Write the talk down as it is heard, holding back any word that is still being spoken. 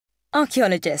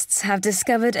Archaeologists have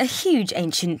discovered a huge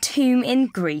ancient tomb in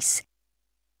Greece.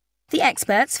 The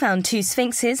experts found 2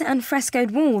 sphinxes and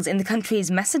frescoed walls in the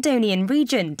country's Macedonian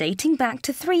region dating back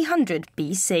to 300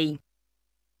 BC.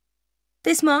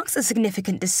 This marks a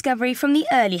significant discovery from the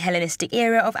early Hellenistic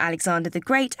era of Alexander the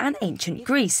Great and ancient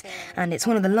Greece, and it's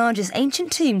one of the largest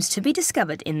ancient tombs to be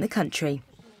discovered in the country.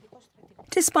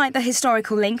 Despite the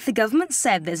historical link, the government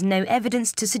said there's no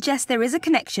evidence to suggest there is a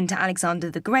connection to Alexander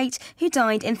the Great, who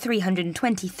died in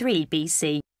 323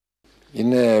 BC.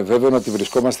 Είναι βέβαιο ότι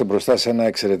βρισκόμαστε μπροστά σε ένα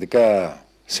εξαιρετικά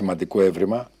σημαντικό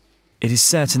έβριμα. It is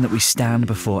certain that we stand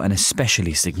before an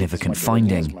especially significant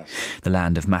finding. The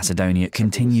land of Macedonia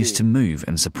continues to move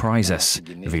and surprise us,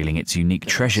 revealing its unique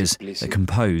treasures that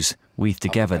compose, weave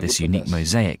together this unique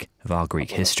mosaic of our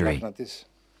Greek history.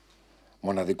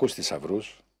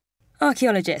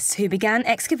 Archaeologists who began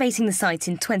excavating the site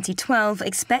in 2012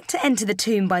 expect to enter the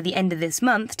tomb by the end of this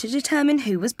month to determine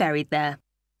who was buried there.